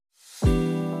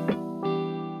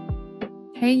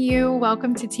Hey, you.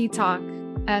 Welcome to Tea Talk,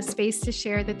 a space to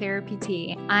share the therapy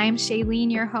tea. I'm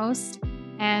Shailene, your host,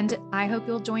 and I hope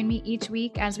you'll join me each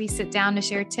week as we sit down to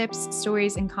share tips,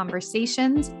 stories, and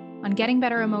conversations on getting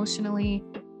better emotionally,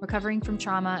 recovering from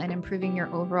trauma, and improving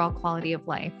your overall quality of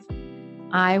life.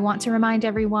 I want to remind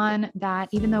everyone that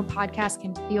even though podcasts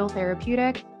can feel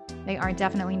therapeutic, they are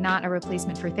definitely not a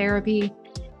replacement for therapy.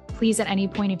 Please, at any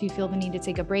point, if you feel the need to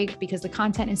take a break because the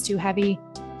content is too heavy,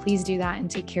 please do that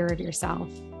and take care of yourself.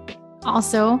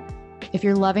 Also, if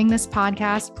you're loving this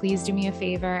podcast, please do me a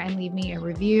favor and leave me a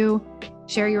review,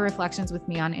 share your reflections with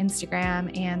me on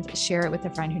Instagram, and share it with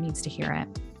a friend who needs to hear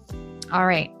it. All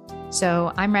right,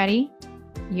 so I'm ready,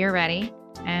 you're ready,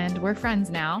 and we're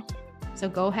friends now. So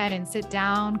go ahead and sit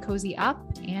down, cozy up,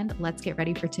 and let's get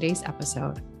ready for today's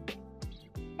episode.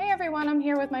 Hey everyone, I'm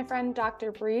here with my friend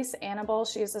Dr. Breese Annabelle.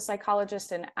 She is a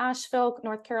psychologist in Asheville,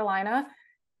 North Carolina,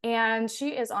 and she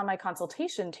is on my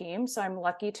consultation team. So I'm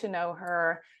lucky to know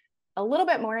her a little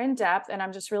bit more in depth, and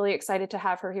I'm just really excited to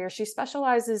have her here. She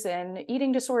specializes in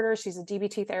eating disorders. She's a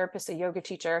DBT therapist, a yoga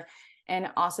teacher, and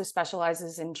also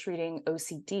specializes in treating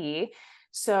OCD.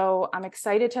 So I'm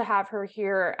excited to have her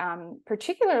here,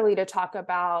 particularly to talk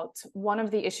about one of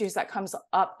the issues that comes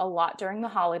up a lot during the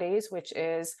holidays, which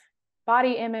is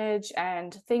body image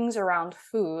and things around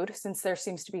food, since there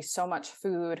seems to be so much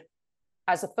food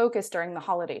as a focus during the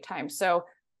holiday time. So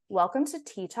welcome to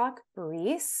Tea Talk,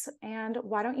 Breese. And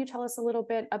why don't you tell us a little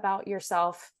bit about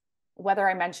yourself, whether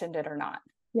I mentioned it or not?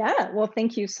 Yeah, well,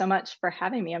 thank you so much for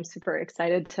having me. I'm super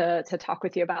excited to talk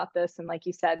with you about this. And like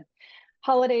you said,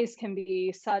 holidays can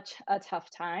be such a tough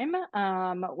time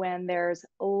when there's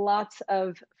lots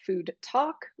of food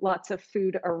talk, lots of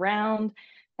food around,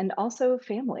 and also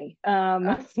family,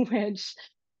 which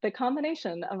the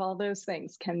combination of all those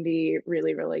things can be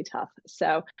really, really tough.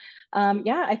 So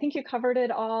yeah, I think you covered it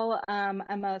all.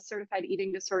 I'm a certified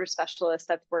eating disorder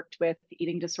specialist. I've worked with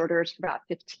eating disorders for about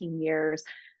 15 years.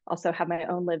 Also have my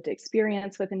own lived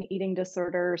experience with an eating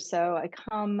disorder. So I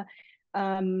come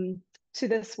to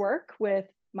this work with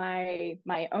my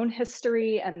own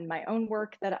history and my own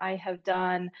work that I have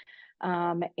done.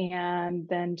 And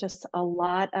then just a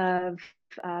lot of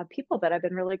people that I've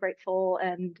been really grateful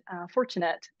and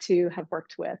fortunate to have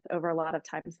worked with over a lot of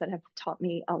times that have taught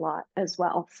me a lot as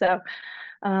well. So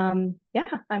yeah,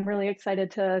 I'm really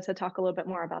excited to talk a little bit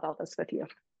more about all this with you.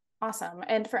 Awesome.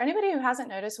 And for anybody who hasn't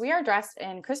noticed, we are dressed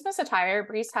in Christmas attire.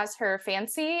 Breese has her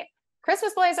fancy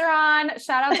Christmas blazer on.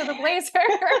 Shout out to the blazer.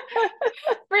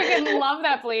 Freaking love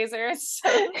that blazer. It's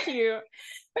so cute.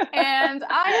 And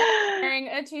I am wearing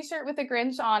a t-shirt with a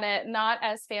Grinch on it. Not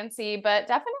as fancy, but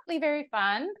definitely very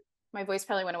fun. My voice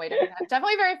probably went away during that.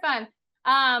 Definitely very fun.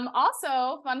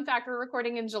 Also, fun fact, we're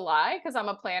recording in July because I'm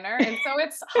a planner. And so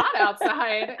it's hot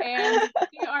outside. And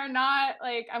we are not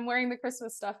like, I'm wearing the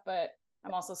Christmas stuff, but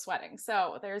I'm also sweating.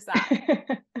 So there's that.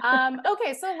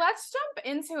 Okay, so let's jump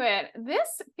into it.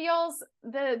 This feels,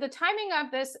 the timing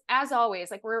of this, as always,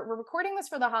 like we're recording this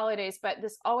for the holidays, but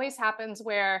this always happens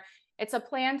where it's a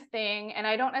planned thing, and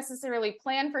I don't necessarily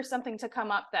plan for something to come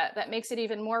up that makes it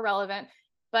even more relevant,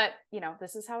 but you know,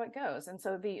 this is how it goes. And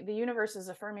so the universe is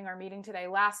affirming our meeting today.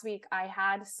 Last week, I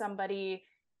had somebody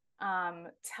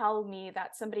tell me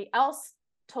that somebody else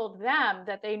told them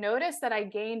that they noticed that I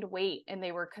gained weight and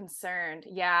they were concerned.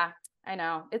 Yeah, I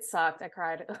know, it sucked. I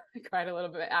cried a little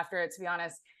bit after it, to be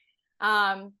honest.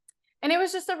 And it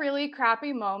was just a really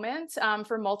crappy moment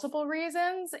for multiple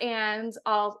reasons. And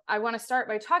I want to start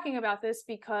by talking about this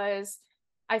because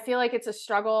I feel like it's a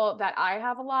struggle that I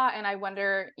have a lot. And I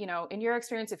wonder, you know, in your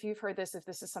experience, if you've heard this, if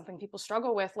this is something people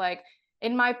struggle with, like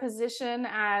in my position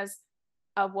as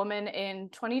a woman in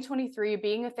 2023,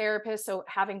 being a therapist, so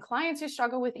having clients who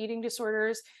struggle with eating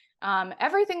disorders,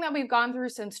 everything that we've gone through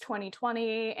since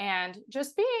 2020, and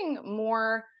just being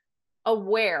more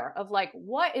aware of like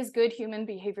what is good human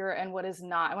behavior and what is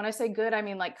not. And when I say good, I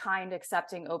mean like kind,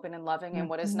 accepting, open, and loving, and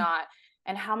what is not,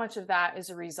 and how much of that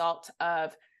is a result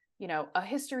of, you know, a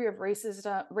history of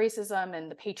racism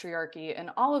and the patriarchy and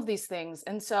all of these things.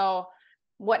 And so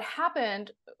what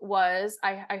happened was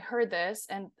I heard this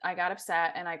and I got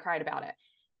upset and I cried about it.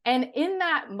 And in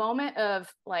that moment of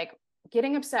like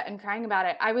getting upset and crying about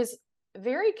it, I was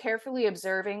very carefully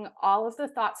observing all of the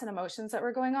thoughts and emotions that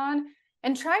were going on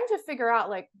and trying to figure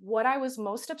out like what I was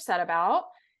most upset about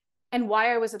and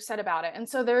why I was upset about it. And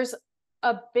so there's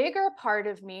a bigger part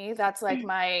of me that's like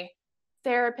my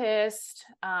therapist,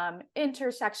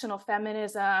 intersectional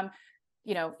feminism,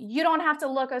 you know, you don't have to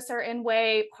look a certain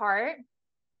way part.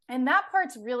 And that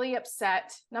part's really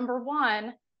upset, number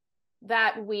one,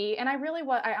 that we, and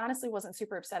I honestly wasn't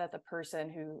super upset at the person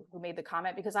who made the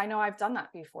comment, because I know I've done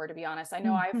that before, to be honest. I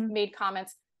know I've made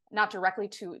comments not directly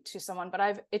to someone,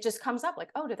 but it just comes up like,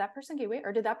 oh, did that person gain weight,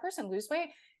 or did that person lose weight?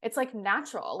 It's like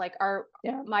natural, like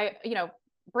my,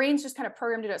 brains just kind of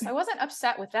programmed to do it. So I wasn't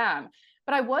upset with them,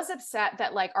 but I was upset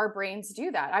that like our brains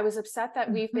do that. I was upset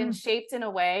that we've been shaped in a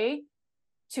way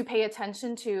to pay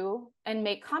attention to and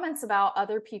make comments about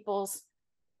other people's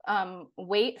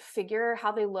weight, figure,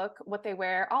 how they look, what they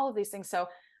wear, all of these things. So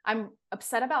I'm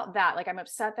upset about that. Like, I'm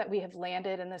upset that we have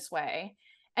landed in this way.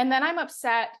 And then I'm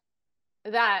upset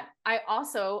that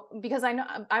because I know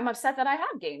I'm upset that I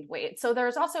have gained weight. So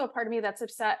there's also a part of me that's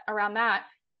upset around that.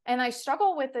 And I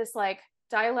struggle with this like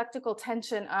dialectical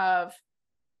tension of,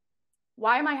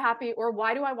 why am I happy, or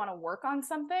why do I want to work on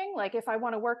something? Like, if I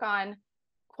want to work on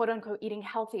quote unquote eating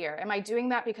healthier, am I doing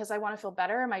that because I want to feel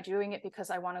better? Am I doing it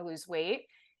because I want to lose weight?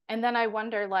 And then I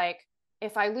wonder, like,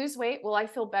 if I lose weight, will I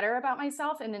feel better about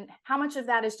myself? And then how much of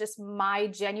that is just my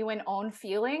genuine own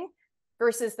feeling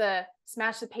versus the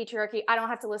smash the patriarchy, I don't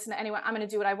have to listen to anyone, I'm going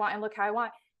to do what I want and look how I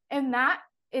want. And that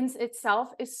in itself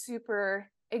is super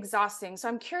exhausting. So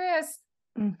I'm curious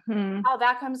how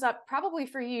that comes up. Probably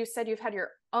for you, you said you've had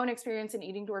your own experience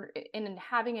in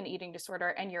having an eating disorder,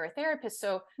 and you're a therapist.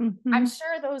 So I'm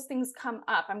sure those things come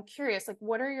up. I'm curious, like,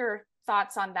 what are your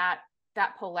thoughts on that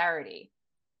polarity?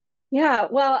 Yeah,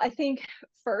 well, I think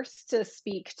first to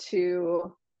speak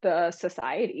to the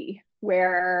society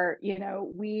where,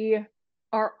 we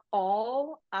are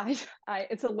all,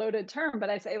 it's a loaded term, but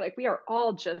I say, like, we are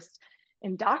all just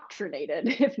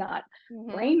indoctrinated, if not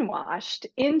brainwashed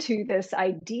into this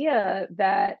idea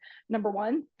that, number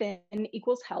one, thin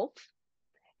equals health.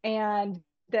 And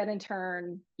then in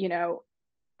turn,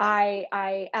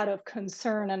 I, out of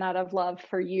concern and out of love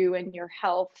for you and your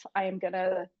health, I am going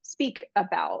to speak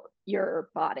about your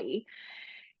body.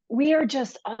 We are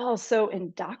just all so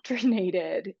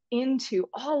indoctrinated into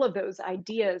all of those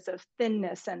ideas of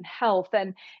thinness and health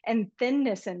and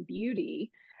thinness and beauty.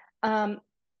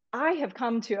 I have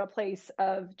come to a place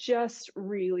of just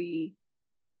really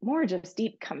more just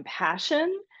deep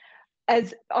compassion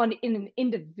in an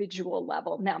individual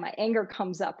level. Now, my anger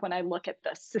comes up when I look at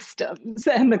the systems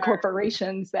and the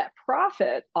corporations that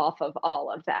profit off of all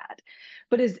of that.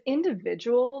 But as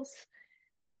individuals,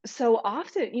 so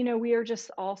often, we are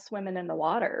just all swimming in the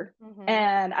water.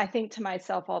 And I think to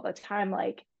myself all the time,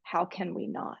 like, how can we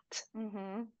not?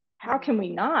 How can we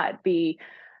not be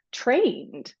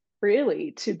trained really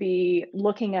to be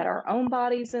looking at our own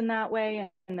bodies in that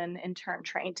way, and then in turn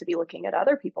trained to be looking at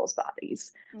other people's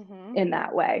bodies in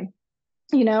that way?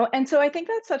 And so I think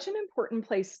that's such an important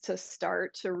place to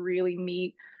start, to really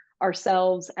meet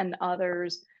ourselves and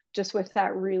others just with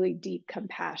that really deep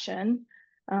compassion.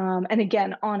 And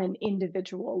again, on an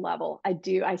individual level,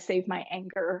 I save my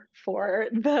anger for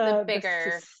the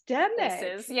bigger systemic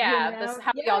places. Yeah, this is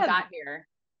how we all got here.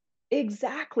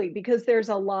 Exactly, because there's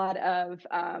a lot of,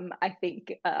 I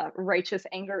think, righteous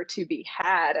anger to be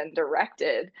had and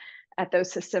directed at those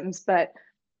systems. But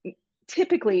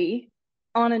typically,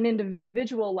 on an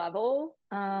individual level,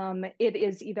 it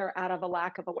is either out of a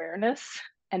lack of awareness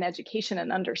and education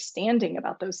and understanding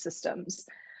about those systems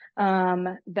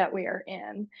that we are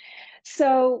in.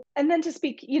 So, and then to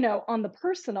speak, on the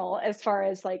personal, as far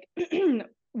as like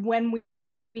when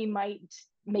we might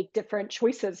make different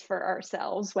choices for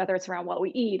ourselves, whether it's around what we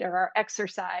eat or our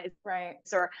exercise, right?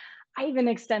 Or I even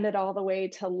extend it all the way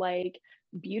to like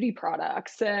beauty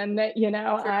products. And,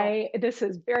 this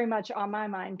is very much on my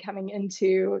mind coming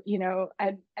into,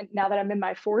 and now that I'm in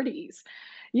my 40s,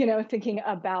 thinking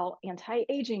about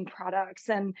anti-aging products.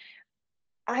 And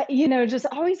I, just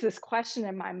always this question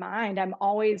in my mind. I'm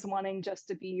always wanting just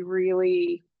to be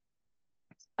really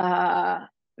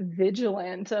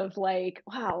vigilant of like,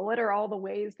 wow, what are all the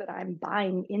ways that I'm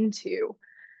buying into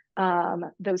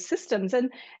those systems?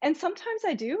 And sometimes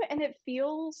I do, and it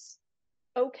feels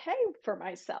okay for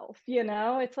myself.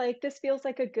 It's like, this feels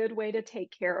like a good way to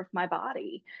take care of my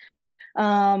body.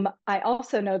 I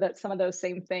also know that some of those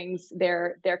same things,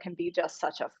 there can be just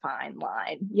such a fine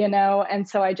line, and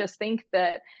so I just think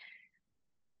that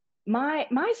my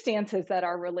stance is that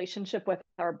our relationship with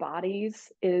our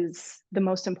bodies is the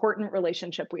most important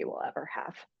relationship we will ever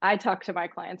have. I talk to my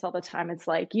clients all the time. It's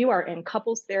like, you are in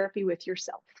couples therapy with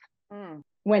yourself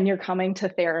when you're coming to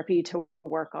therapy to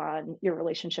work on your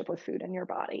relationship with food and your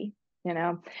body,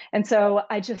 And so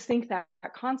I just think that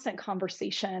constant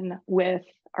conversation with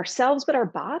ourselves, but our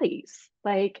bodies,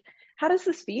 like, how does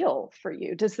this feel for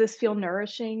you? Does this feel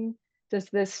nourishing? Does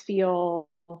this feel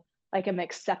like I'm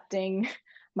accepting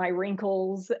my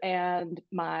wrinkles and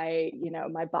my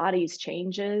body's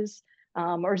changes?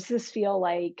 Or does this feel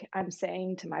like I'm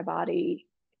saying to my body,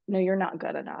 no, you're not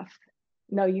good enough.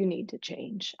 No, you need to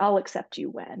change. I'll accept you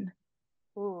when,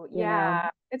 Ooh, you know? yeah.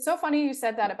 It's so funny you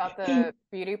said that about the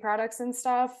beauty products and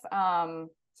stuff.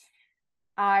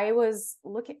 I was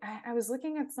looking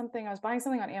at something, I was buying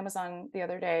something on Amazon the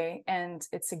other day, and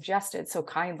it suggested so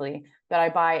kindly that I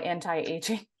buy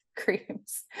anti-aging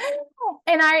creams.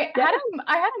 And Yeah,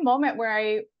 I had a moment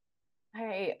where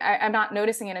I'm not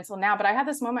noticing it until now, but I had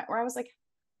this moment where I was like,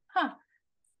 huh,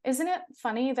 isn't it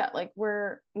funny that like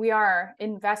we are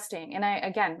investing? And I,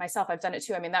 again, myself, I've done it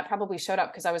too. I mean, that probably showed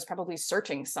up because I was probably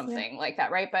searching yeah. something like that,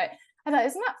 right? But I thought,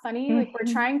 isn't that funny? Like we're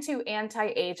Mhm. trying to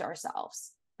anti-age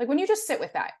ourselves. Like when you just sit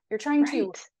with that, you're trying to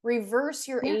Right. reverse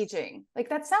your Yes. aging. Like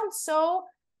that sounds so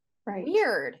Right.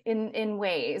 weird in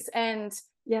ways. And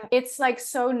Yeah. it's like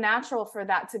so natural for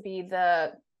that to be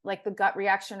the like the gut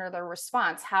reaction or the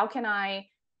response. How can I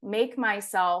make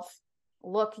myself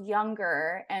look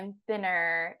younger and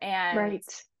thinner and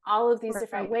Right. all of these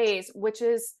different Right. ways, which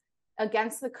is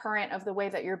against the current of the way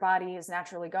that your body is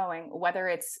naturally going, whether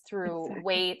it's through Exactly.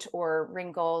 weight or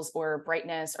wrinkles or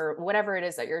brightness or whatever it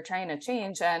is that you're trying to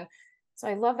change. And so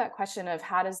I love that question of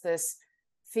how does this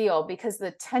feel? Because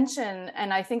the tension,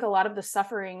 and I think a lot of the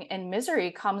suffering and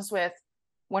misery comes with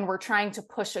when we're trying to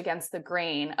push against the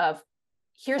grain of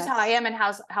here's how I Yes. am and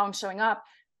how I'm showing up,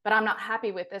 but I'm not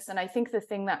happy with this. And I think the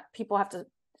thing that people have to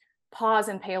pause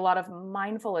and pay a lot of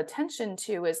mindful attention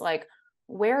to is like,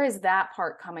 where is that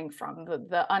part coming from? The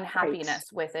Right.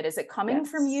 unhappiness with it? Is it coming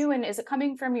from Yes. you? And is it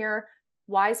coming from your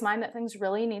wise mind that things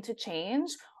really need to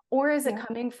change? Or is it Yeah.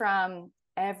 coming from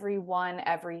everyone,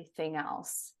 everything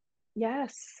else?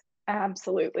 Yes.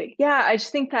 Absolutely. Yeah. I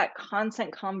just think that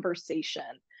constant conversation,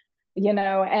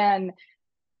 and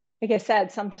like I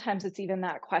said, sometimes it's even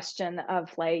that question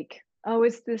of like, oh,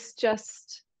 is this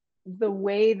just the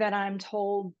way that I'm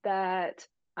told that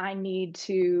I need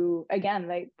to, again,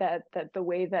 like that the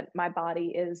way that my body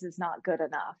is not good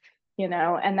enough,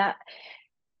 and that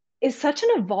is such an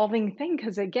evolving thing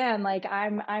because again, like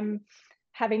I'm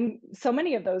having so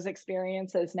many of those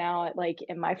experiences now at like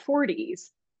in my 40s,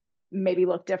 maybe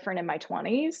look different in my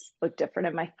 20s, look different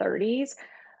in my 30s,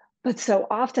 but so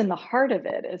often the heart of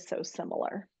it is so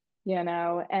similar,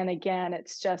 and again,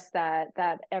 it's just that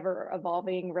ever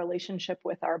evolving relationship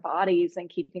with our bodies and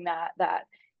keeping that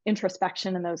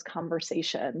introspection and those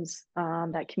conversations,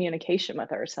 that communication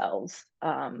with ourselves,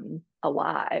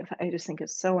 alive. I just think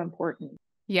is so important.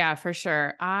 Yeah, for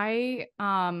sure.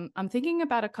 I'm thinking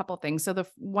about a couple things. So the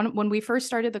one when we first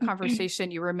started the conversation,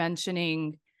 you were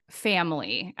mentioning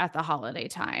family at the holiday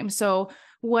time. So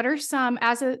what are some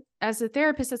as a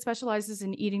therapist that specializes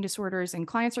in eating disorders and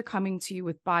clients are coming to you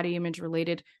with body image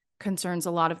related concerns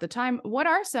a lot of the time, what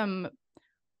are some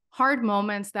hard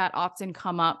moments that often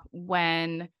come up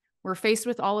when we're faced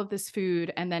with all of this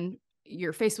food and then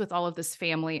you're faced with all of this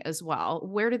family as well?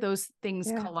 Where do those things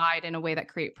Yeah. collide in a way that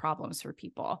create problems for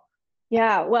people?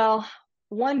 Yeah, well,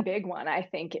 one big one I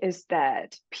think is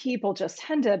that people just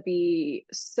tend to be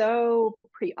so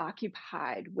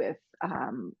preoccupied with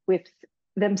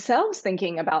themselves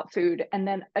thinking about food, and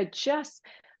then just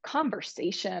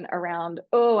conversation around,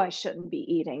 oh, I shouldn't be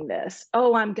eating this.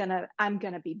 Oh, I'm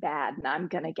gonna be bad and I'm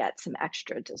gonna get some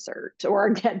extra dessert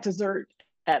or get dessert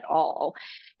at all.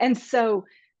 And so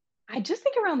I just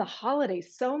think around the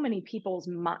holidays, so many people's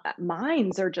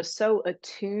minds are just so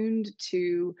attuned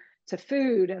to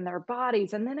food and their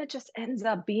bodies, and then it just ends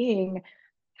up being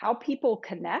how people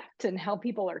connect and how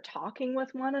people are talking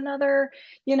with one another,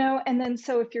 And then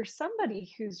so if you're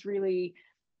somebody who's really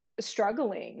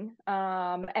struggling,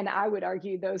 and I would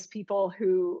argue those people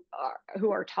who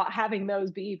are having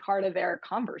those be part of their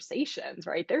conversations,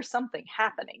 right? There's something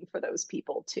happening for those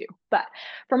people too. But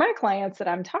for my clients that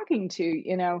I'm talking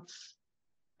to,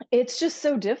 it's just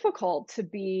so difficult to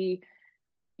be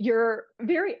you're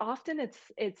very often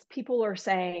it's people are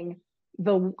saying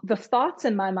the thoughts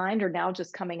in my mind are now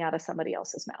just coming out of somebody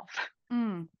else's mouth,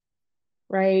 Mm,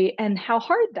 right? And how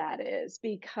hard that is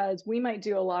because we might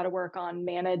do a lot of work on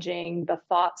managing the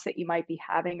thoughts that you might be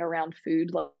having around food,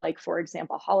 like for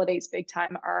example, holidays big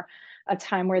time are a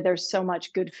time where there's so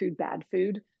much good food bad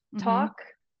food mhm. talk.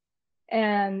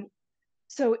 And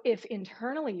so if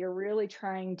internally you're really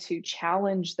trying to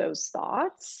challenge those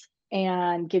thoughts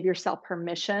and give yourself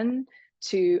permission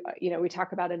to, we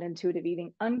talk about an intuitive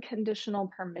eating, unconditional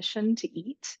permission to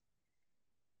eat.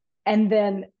 And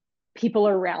then people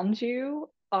around you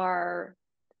are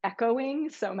echoing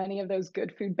so many of those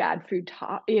good food, bad food,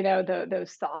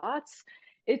 those thoughts.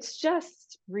 It's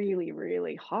just really,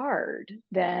 really hard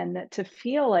then to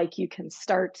feel like you can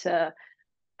start to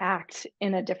act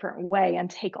in a different way and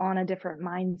take on a different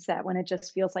mindset when it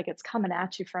just feels like it's coming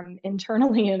at you from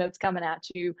internally and it's coming at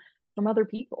you from other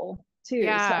people too. So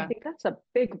I Yeah. think that's a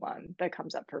big one that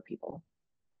comes up for people.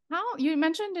 How you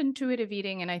mentioned intuitive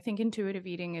eating, and I think intuitive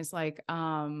eating is like,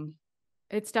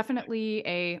 it's definitely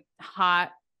a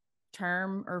hot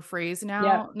term or phrase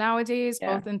Yeah. nowadays,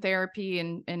 Yeah. both in therapy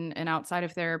and outside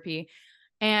of therapy.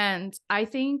 And I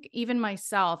think even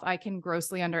myself, I can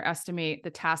grossly underestimate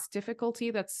the task difficulty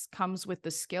that's comes with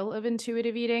the skill of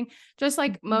intuitive eating. Just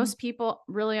like Mhm. most people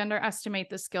really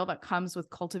underestimate the skill that comes with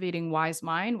cultivating wise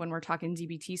mind when we're talking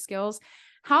DBT skills.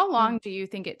 How Yeah. long do you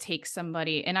think it takes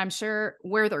somebody? And I'm sure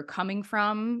where they're coming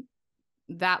from,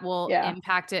 that will Yeah.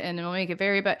 impact it and it will make it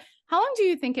vary. But how long do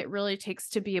you think it really takes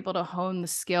to be able to hone the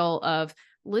skill of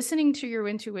listening to your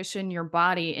intuition, your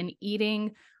body, and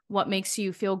eating what makes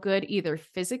you feel good, either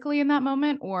physically in that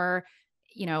moment or,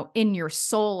 in your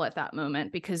soul at that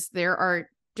moment? Because there are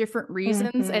different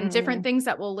reasons and different Mhm. things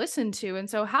that we'll listen to. And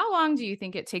so, how long do you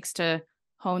think it takes to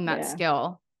hone that Yeah.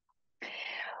 skill?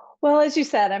 Well, as you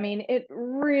said, I mean, it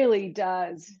really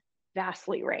does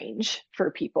vastly range for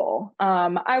people.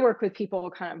 I work with people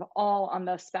kind of all on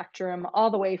the spectrum, all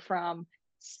the way from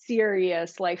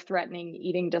serious life-threatening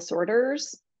eating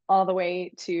disorders, all the way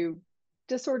to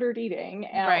disordered eating,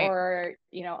 Right. or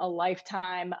a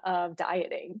lifetime of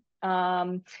dieting.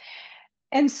 And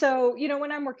so,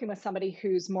 when I'm working with somebody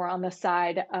who's more on the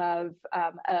side of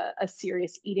a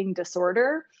serious eating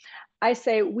disorder, I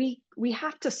say we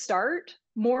have to start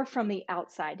more from the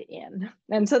outside in.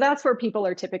 And so that's where people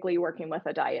are typically working with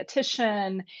a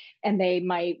dietitian, and they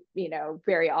might,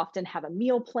 very often have a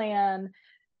meal plan.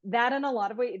 That in a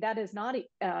lot of ways, that is not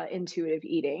intuitive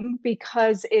eating,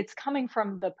 because it's coming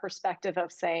from the perspective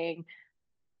of saying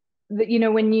that,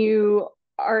 when you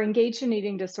are engaged in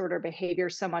eating disorder behavior,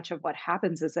 so much of what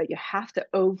happens is that you have to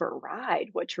override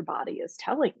what your body is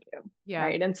telling you, Yeah.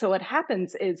 right? And so what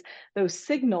happens is those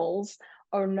signals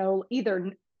are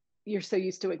either you're so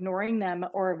used to ignoring them,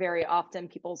 or very often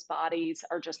people's bodies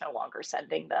are just no longer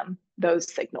sending them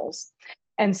those signals.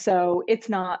 And so it's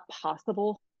not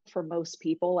possible for most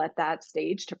people at that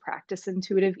stage to practice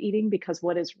intuitive eating, because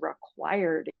what is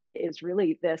required is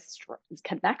really this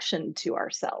connection to Right. You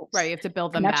ourselves, have to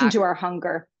build them connection back. to our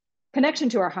hunger, connection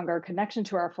to our hunger, connection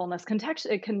to our fullness,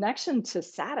 connection to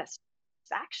satisfaction.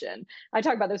 I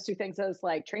talk about those two things as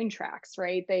like train tracks,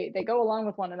 right? They go along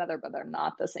with one another, but they're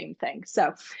not the same thing.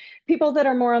 So people that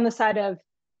are more on the side of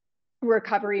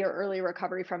recovery or early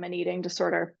recovery from an eating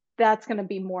disorder, that's going to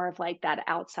be more of like that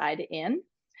outside in.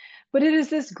 But it is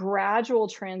this gradual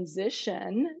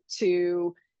transition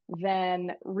to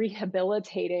then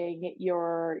rehabilitating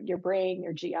your brain,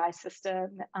 your GI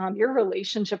system, your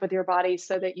relationship with your body,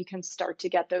 so that you can start to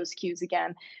get those cues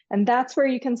again. And that's where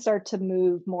you can start to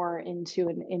move more into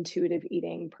an intuitive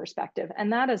eating perspective.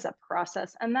 And that is a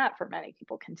process. And that for many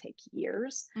people can take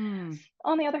years. Mm.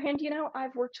 On the other hand,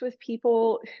 I've worked with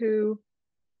people who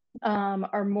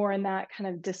are more in that kind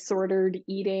of disordered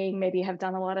eating, maybe have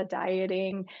done a lot of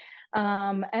dieting.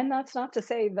 And that's not to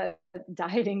say that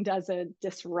dieting doesn't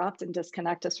disrupt and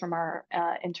disconnect us from our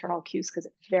internal cues, because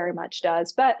it very much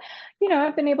does. But,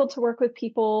 I've been able to work with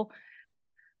people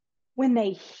when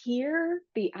they hear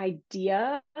the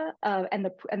idea of and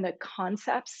the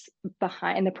concepts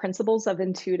behind and the principles of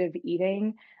intuitive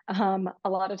eating. A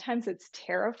lot of times it's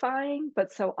terrifying,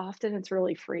 but so often it's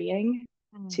really freeing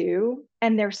Mm. too.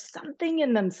 And there's something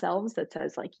in themselves that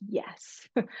says like, yes.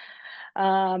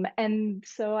 And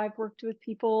so I've worked with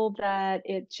people that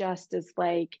it just is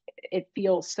like, it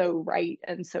feels so right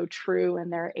and so true,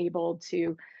 and they're able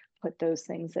to put those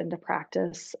things into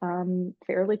practice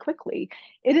fairly quickly.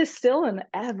 It is still an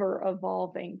ever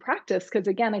evolving practice, because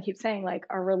again, I keep saying like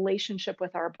our relationship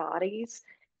with our bodies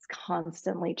is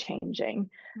constantly changing.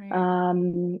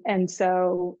 Right. And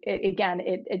so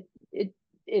it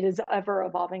is ever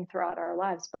evolving throughout our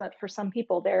lives. But for some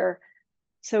people, they're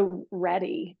so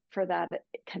ready for that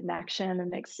connection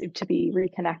and to be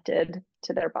reconnected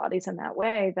to their bodies in that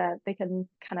way, that they can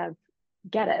kind of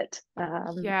get it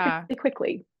Yeah. pretty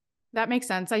quickly. That makes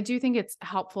sense. I do think it's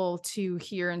helpful to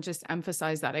hear and just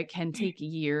emphasize that it can take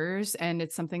years and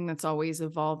it's something that's always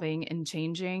evolving and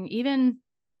changing. Even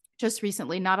just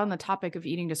recently, not on the topic of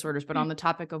eating disorders, but on the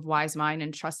topic of wise mind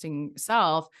and trusting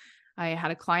self, I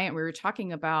had a client, we were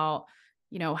talking about,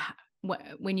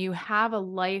 when you have a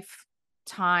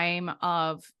lifetime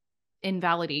of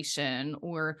invalidation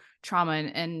or trauma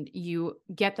and you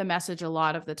get the message a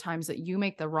lot of the times that you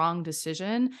make the wrong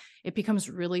decision, it becomes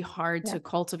really hard Yeah. to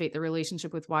cultivate the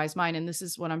relationship with wise mind. And this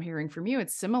is what I'm hearing from you.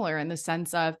 It's similar in the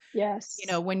sense of, Yes.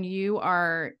 when you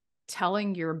are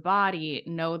telling your body,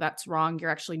 no, that's wrong.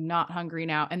 You're actually not hungry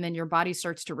now. And then your body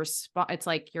starts to respond. It's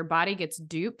like your body gets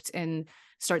duped and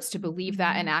starts to believe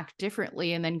that and act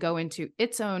differently, and then go into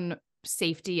its own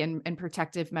safety and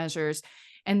protective measures.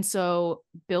 And so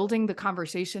building the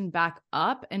conversation back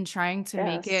up and trying to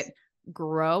make it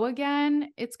grow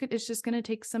again, it's just going to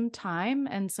take some time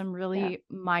and some really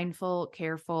mindful,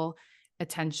 careful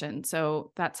attention.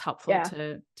 So that's helpful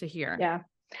to hear. Yeah.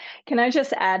 Can I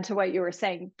just add to what you were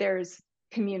saying? There's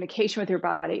communication with your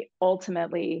body.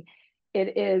 Ultimately,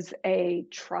 it is a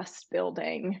trust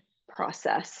building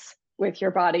process with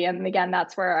your body. And again,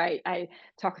 that's where I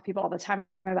talk with people all the time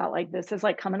about, like, this is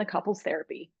like coming to couples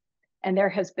therapy. And there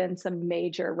has been some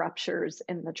major ruptures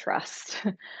in the trust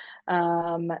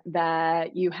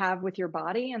that you have with your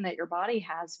body and that your body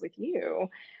has with you,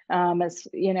 as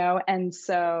you know. And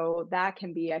so that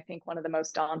can be, I think, one of the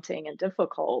most daunting and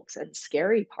difficult and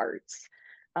scary parts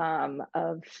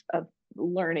of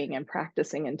learning and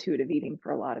practicing intuitive eating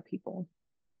for a lot of people.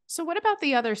 So what about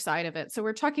the other side of it? So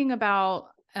we're talking about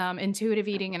intuitive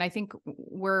eating, and I think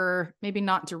we're maybe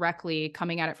not directly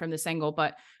coming at it from this angle,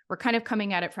 but we're kind of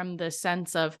coming at it from the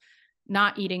sense of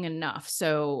not eating enough.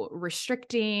 So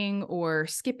restricting or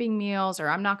skipping meals, or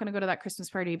I'm not going to go to that Christmas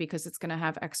party because it's going to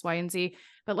have X, Y, and Z.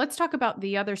 But let's talk about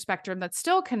the other spectrum that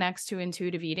still connects to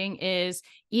intuitive eating, is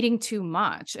eating too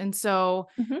much. And so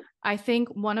I think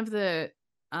one of the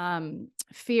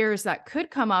fears that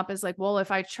could come up is like, well,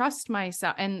 if I trust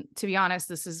myself, and to be honest,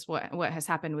 this is what has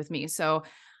happened with me. So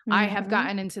I have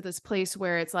gotten into this place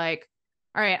where it's like,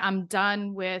 all right, I'm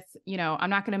done with, I'm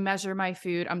not going to measure my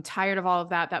food. I'm tired of all of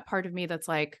that. That part of me that's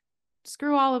like,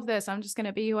 screw all of this. I'm just going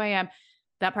to be who I am.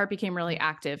 That part became really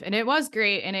active, and it was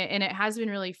great. And it has been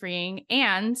really freeing.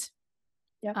 And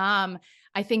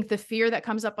I think the fear that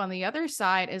comes up on the other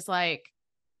side is like,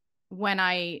 when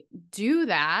I do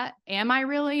that, am I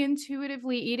really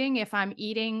intuitively eating if I'm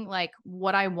eating like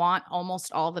what I want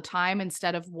almost all the time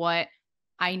instead of what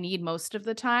I need most of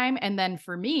the time? And then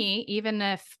for me, even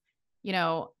if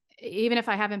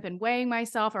I haven't been weighing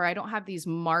myself or I don't have these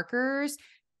markers,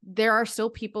 there are still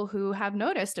people who have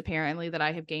noticed apparently that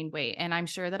I have gained weight. And I'm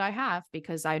sure that I have,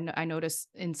 because I notice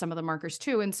in some of the markers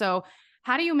too. And so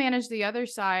how do you manage the other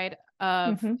side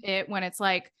of it when it's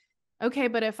like, okay,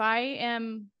 but if I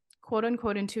am quote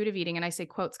unquote intuitive eating, and I say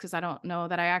quotes because I don't know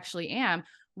that I actually am,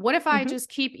 what if I just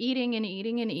keep eating and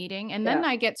eating and eating? And then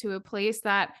I get to a place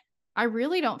that I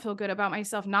really don't feel good about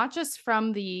myself, not just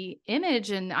from the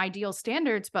image and ideal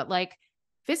standards, but like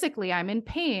physically I'm in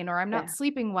pain, or I'm not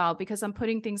sleeping well because I'm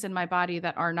putting things in my body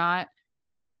that are not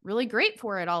really great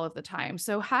for it all of the time.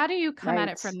 So how do you come at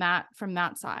it from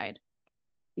that side?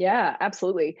 Yeah,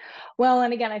 absolutely. Well,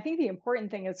 and again, I think the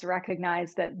important thing is to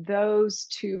recognize that those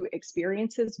two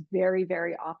experiences very,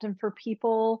 very often for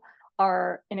people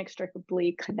are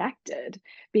inextricably connected,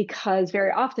 because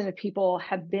very often if people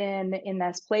have been in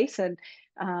this place and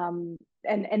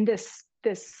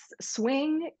this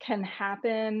swing can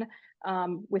happen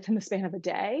within the span of a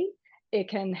day. It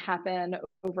can happen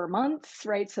over months,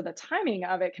 right? So the timing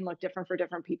of it can look different for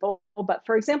different people. But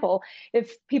for example,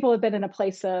 if people have been in a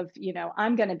place of,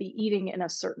 I'm going to be eating in a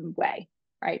certain way,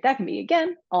 right? That can be,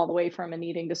 again, all the way from an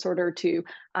eating disorder to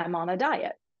I'm on a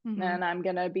diet and I'm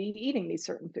going to be eating these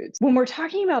certain foods. When we're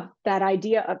talking about that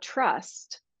idea of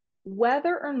trust,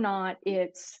 whether or not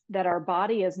it's that our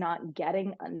body is not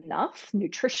getting enough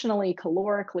nutritionally,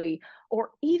 calorically,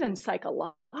 or even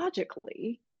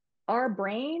psychologically, our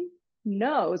brain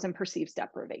knows and perceives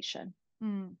deprivation.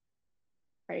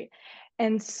 Right.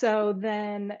 And so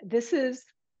then this is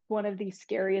one of the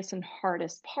scariest and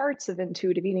hardest parts of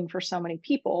intuitive eating for so many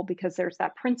people, because there's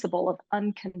that principle of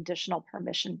unconditional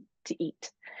permission to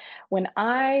eat. When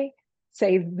I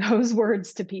say those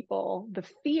words to people, the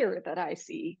fear that I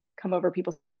see come over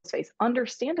people's face,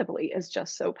 understandably, is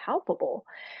just so palpable.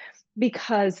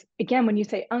 Because again, when you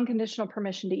say unconditional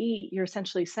permission to eat, you're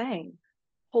essentially saying,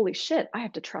 holy shit, I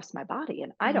have to trust my body,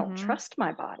 and I don't trust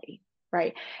my body,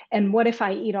 right? And what if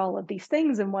I eat all of these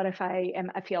things? And what if I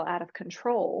feel out of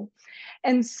control?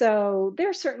 And so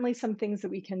there's certainly some things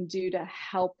that we can do to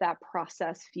help that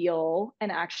process feel and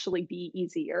actually be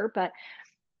easier. But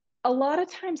a lot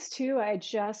of times too, I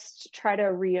just try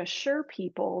to reassure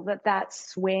people that that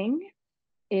swing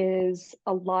is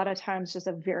a lot of times just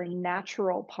a very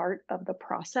natural part of the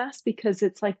process, because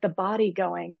it's like the body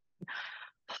going,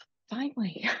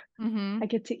 finally, I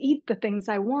get to eat the things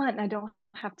I want and I don't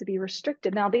have to be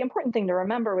restricted. Now, the important thing to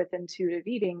remember with intuitive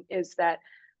eating is that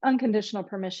unconditional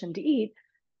permission to eat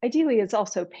ideally is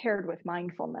also paired with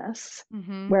mindfulness,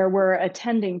 where we're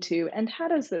attending to, and how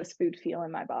does this food feel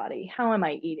in my body? How am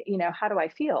I eating? How do I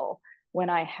feel when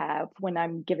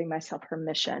I'm giving myself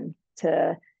permission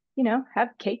to, have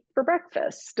cake for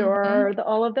breakfast Mm-hmm. or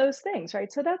all of those things,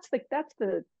 right? So that's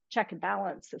the check and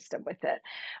balance system with it.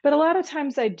 But a lot of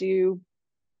times I do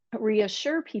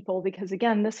reassure people, because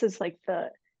again, this is like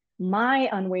my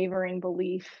unwavering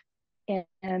belief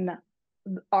in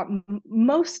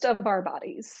most of our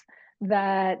bodies,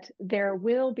 that there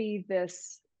will be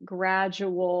this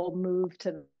gradual move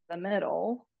to the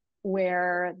middle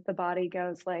where the body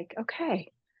goes like,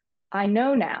 okay, I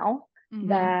know now Mm-hmm.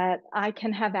 that I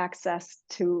can have access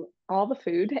to all the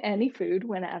food, any food,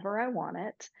 whenever I want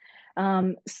it.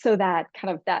 So that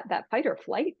kind of that fight or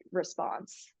flight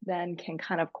response then can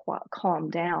kind of calm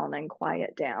down and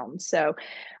quiet down. So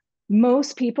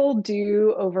most people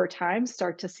do over time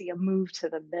start to see a move to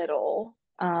the middle,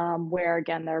 where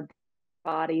again their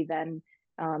body then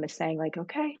is saying like,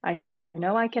 okay, I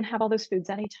know I can have all those foods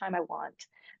anytime I want.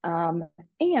 Um,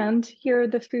 and here are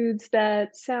the foods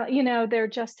that sound, there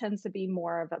just tends to be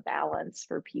more of a balance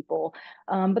for people.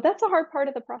 But that's a hard part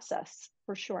of the process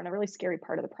for sure, and a really scary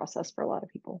part of the process for a lot of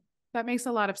people. That makes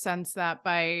a lot of sense, that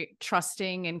by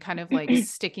trusting and kind of like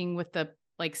sticking with the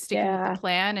Yeah.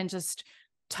 plan and just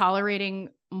tolerating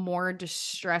more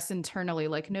distress internally,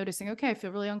 like noticing, okay, I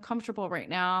feel really uncomfortable right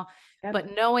now, Yep.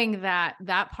 but knowing that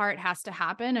that part has to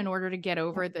happen in order to get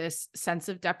over Yep. this sense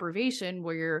of deprivation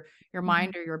where your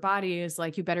mind Mhm. or your body is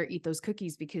like, you better eat those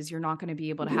cookies because you're not going to be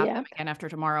able to have them Yep. again after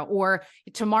tomorrow, or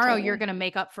tomorrow you're Totally. going to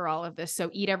make up for all of this. So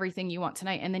eat everything you want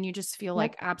tonight. And then you just feel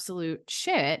like Yep. absolute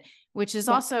shit, which is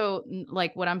Yep. also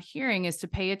like what I'm hearing is to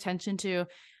pay attention to,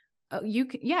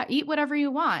 yeah, eat whatever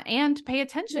you want and pay Yeah.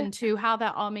 attention to how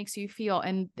that all makes you feel.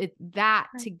 And that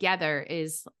Right. together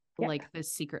is Yep. like the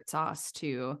secret sauce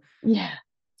Yeah.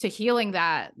 to healing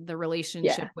the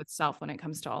relationship Yeah. with self when it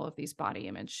comes to all of these body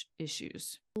image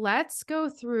issues. Let's go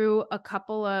through a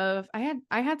couple of,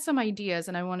 I had some ideas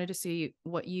and I wanted to see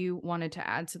what you wanted to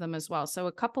add to them as well. So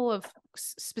a couple of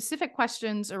specific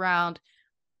questions around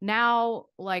now,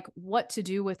 like what to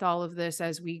do with all of this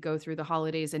as we go through the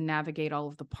holidays and navigate all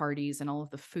of the parties and all of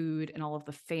the food and all of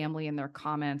the family and their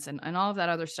comments and all of that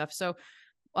other stuff. So,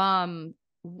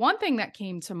 one thing that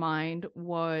came to mind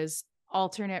was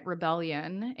alternate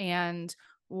rebellion. And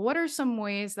what are some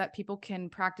ways that people can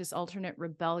practice alternate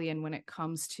rebellion when it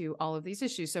comes to all of these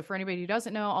issues? So, for anybody who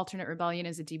doesn't know, alternate rebellion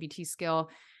is a DBT skill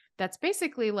that's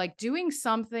basically like doing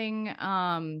something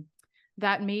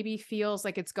that maybe feels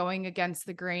like it's going against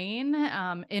the grain,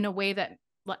 in a way that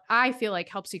I feel like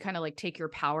helps you kind of like take your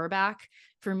power back.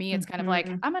 For me, it's kind of like,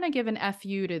 Mhm. I'm going to give an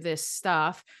FU to this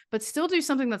stuff, but still do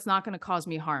something that's not going to cause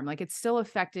me harm. Like it's still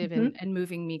effective Mhm. and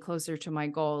moving me closer to my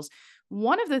goals.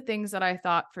 One of the things that I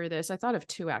thought for this, I thought of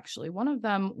two actually. One of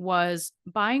them was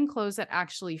buying clothes that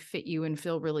actually fit you and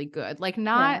feel really good. Like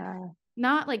Yeah.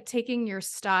 not like taking your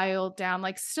style down,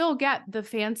 like still get the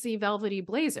fancy velvety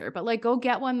blazer, but like go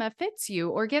get one that fits you,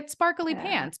 or get sparkly Yeah.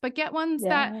 pants, but get ones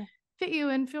that Yeah. fit you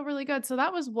and feel really good. So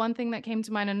that was one thing that came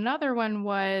to mind. Another one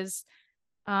was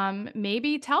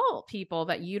maybe tell people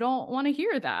that you don't want to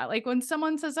hear that. Like when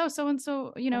someone says, oh, so and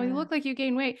so, you Yeah. look like you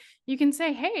gained weight, you can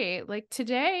say, hey, like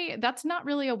today that's not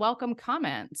really a welcome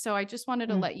comment, so I just wanted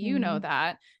to let you know Mhm.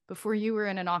 that before you were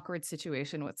in an awkward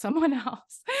situation with someone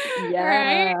else.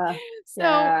 Right? Yeah. So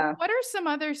Yeah. what are some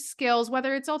other skills,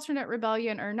 whether it's alternate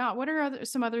rebellion or not, what are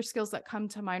some other skills that come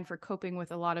to mind for coping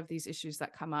with a lot of these issues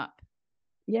that come up?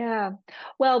 Yeah.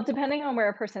 Well, depending on where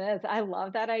a person is, I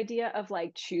love that idea of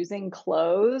like choosing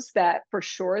clothes that for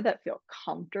sure that feel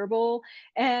comfortable.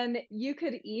 And you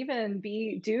could even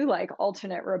do like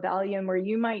alternate rebellion where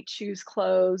you might choose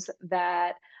clothes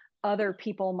that other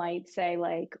people might say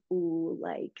like, ooh,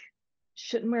 like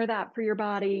shouldn't wear that for your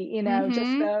body,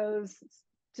 just Mm-hmm. those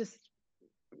just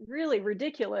really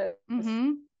ridiculous,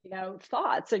 Mm-hmm.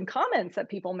 thoughts and comments that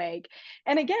people make.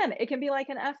 And again, it can be like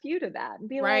an fu to that and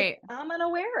be like, Right. I'm gonna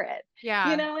wear it,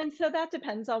 Yeah. and so that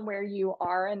depends on where you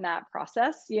are in that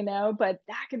process, but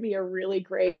that could be a really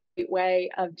great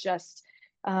way of just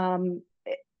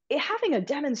having a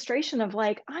demonstration of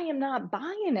like, I am not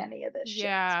buying any of this shit,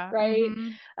 Yeah. right?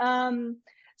 Mm-hmm. um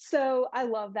so I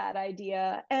love that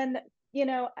idea. And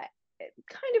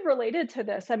kind of related to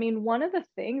this, I mean, one of the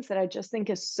things that I just think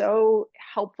is so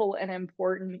helpful and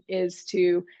important is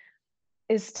to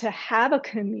have a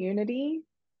community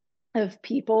of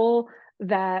people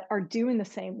that are doing the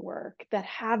same work, that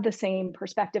have the same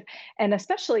perspective, and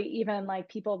especially even like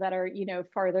people that are,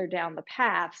 farther down the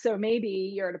path. So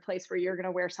maybe you're at a place where you're going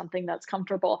to wear something that's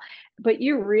comfortable, but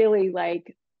you really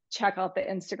like check out the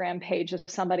Instagram page of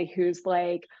somebody who's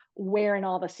like wearing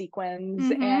all the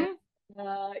sequins and Mm-hmm.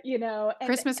 and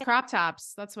Christmas crop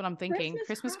tops. That's what I'm thinking. Christmas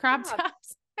Christmas crop crop tops.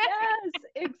 tops. Yes,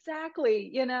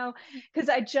 exactly. Because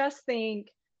I just think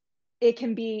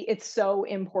it's so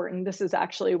important. This is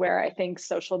actually where I think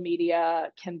social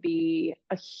media can be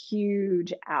a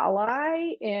huge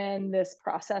ally in this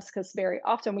process, because very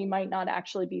often we might not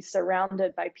actually be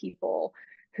surrounded by people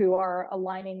who are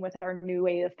aligning with our new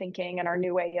way of thinking and our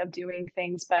new way of doing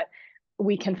things. But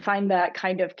we can find that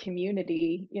kind of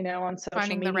community, on social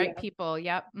Finding media. the right people.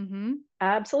 Yep. Mm-hmm.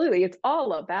 Absolutely. It's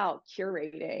all about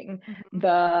curating Mm-hmm.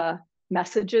 the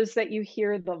messages that you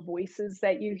hear, the voices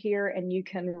that you hear, and you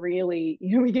can really,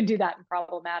 we can do that in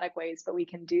problematic ways, but we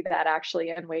can do that actually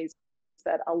in ways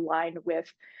that align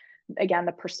with, again,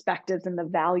 the perspectives and the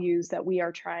values that we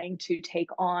are trying to take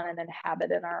on and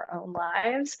inhabit in our own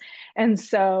lives. And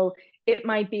so it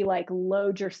might be like,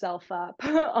 load yourself up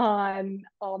on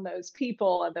those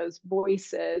people and those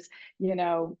voices,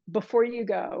 before you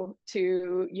go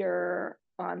to your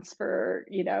aunts for,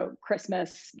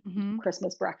 Christmas, Mm-hmm.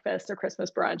 Christmas breakfast or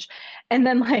Christmas brunch. And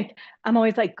then I'm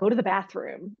always like, go to the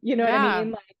bathroom. You know what I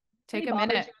mean? Like, Take a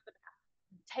minute.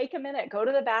 Take a minute, go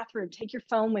to the bathroom, take your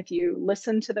phone with you,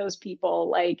 listen to those people.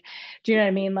 Like, do you know what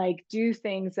I mean? Like, do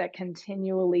things that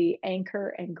continually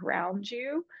anchor and ground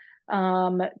you,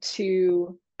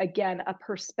 to, again, a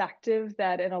perspective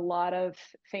that in a lot of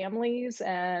families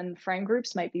and friend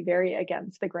groups might be very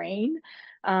against the grain.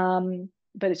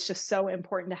 But it's just so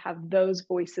important to have those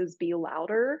voices be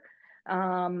louder,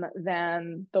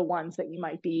 than the ones that you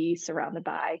might be surrounded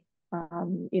by,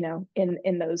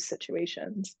 in those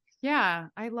situations. Yeah,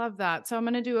 I love that. So I'm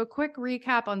going to do a quick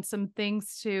recap on some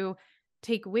things to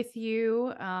take with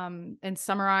you, and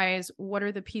summarize what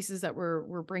are the pieces that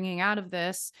we're bringing out of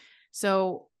this.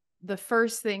 So the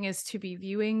first thing is to be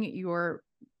viewing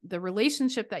the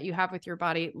relationship that you have with your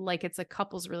body like it's a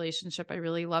couple's relationship. I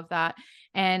really love that.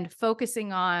 And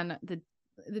focusing on the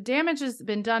damage has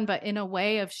been done, but in a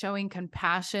way of showing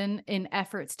compassion in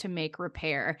efforts to make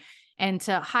repair, and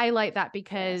to highlight that,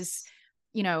 because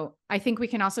I think we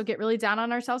can also get really down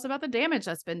on ourselves about the damage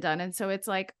that's been done. And so it's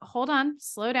like, hold on,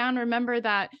 slow down. Remember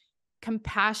that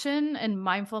compassion and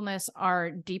mindfulness are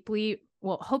deeply,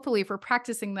 well, hopefully if we're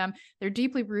practicing them, they're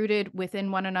deeply rooted within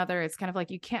one another. It's kind of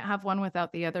like you can't have one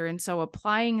without the other. And so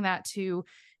applying that to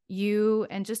you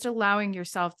and just allowing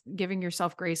yourself, giving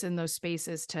yourself grace in those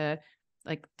spaces to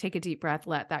like take a deep breath,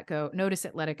 let that go, notice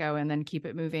it, let it go, and then keep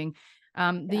it moving.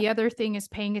 The other thing is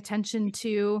paying attention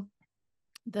to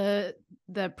the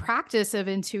practice of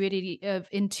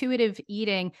intuitive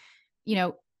eating.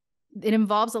 It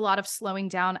involves a lot of slowing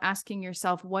down, asking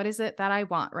yourself, what is it that I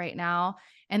want right now?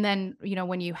 And then,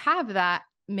 when you have that,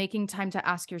 making time to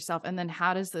ask yourself, and then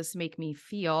how does this make me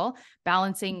feel?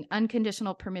 Balancing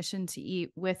unconditional permission to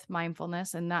eat with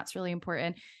mindfulness. And that's really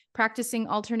important. Practicing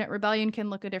alternate rebellion can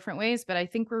look at different ways, but I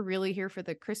think we're really here for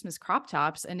the Christmas crop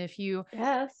tops. And if you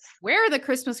wear the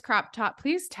Christmas crop top,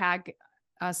 please tag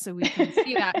us so we can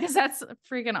see that, because that's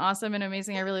freaking awesome and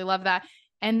amazing. I really love that.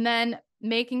 And then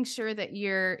making sure that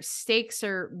your stakes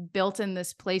are built in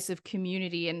this place of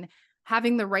community and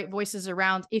having the right voices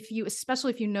around,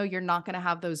 especially if you're not going to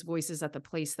have those voices at the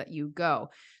place that you go.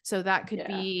 So that could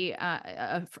be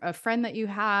a friend that you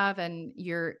have, and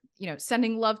you're,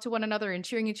 sending love to one another and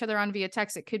cheering each other on via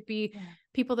text. It could be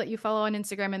people that you follow on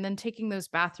Instagram, and then taking those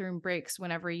bathroom breaks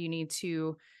whenever you need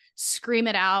to scream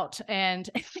it out. And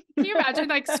can you imagine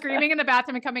like screaming in the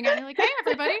bathroom and coming out and you're like, hey,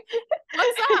 everybody,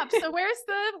 what's up? So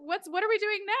what are we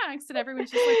doing next? And everyone's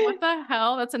just like, what the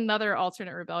hell? That's another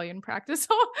alternate rebellion practice.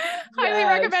 So highly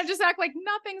recommend, just act like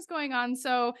nothing's going on.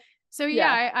 So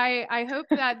I hope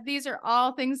that these are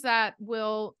all things that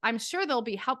I'm sure they'll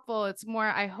be helpful. It's more,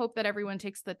 I hope that everyone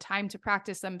takes the time to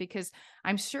practice them, because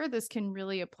I'm sure this can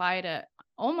really apply to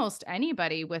almost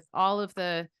anybody with all of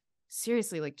the,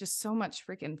 seriously, like just so much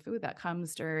freaking food that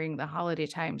comes during the holiday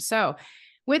time. So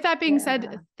with that being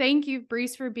said, thank you,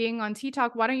 Breese, for being on Tea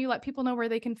Talk. Why don't you let people know where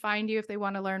they can find you if they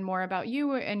want to learn more about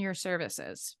you and your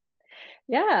services?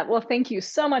 Yeah, well, thank you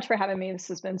so much for having me. This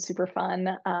has been super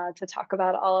fun to talk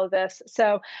about all of this.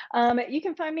 So you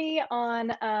can find me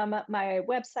on my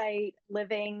website,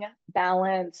 Living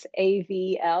Balance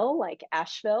AVL, like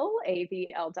Asheville,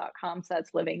 AVL.com. So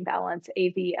that's Living Balance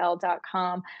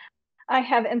AVL.com. I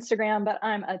have Instagram, but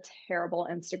I'm a terrible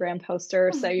Instagram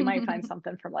poster. So you might find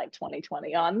something from like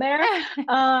 2020 on there.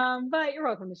 But you're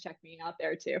welcome to check me out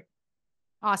there too.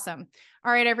 Awesome.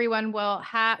 All right, everyone. Well,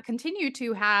 continue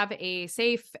to have a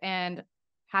safe and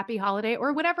happy holiday,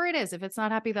 or whatever it is. If it's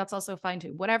not happy, that's also fine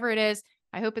too. Whatever it is,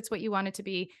 I hope it's what you want it to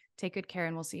be. Take good care,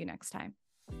 and we'll see you next time.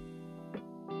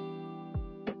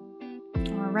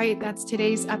 All right, that's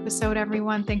today's episode,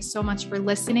 everyone. Thanks so much for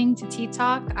listening to Tea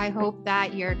Talk. I hope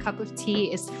that your cup of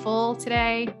tea is full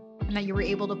today. and that you were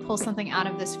able to pull something out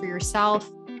of this for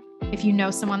yourself. If you know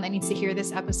someone that needs to hear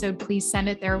this episode, please send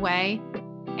it their way.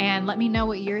 And let me know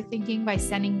what you're thinking by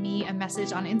sending me a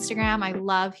message on Instagram. I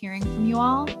love hearing from you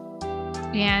all.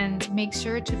 And make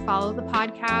sure to follow the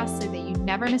podcast so that you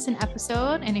never miss an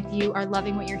episode. And if you are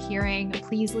loving what you're hearing,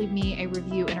 please leave me a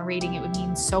review and a rating. It would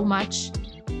mean so much.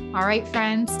 All right,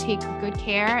 friends, take good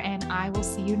care, and I will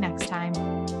see you next time.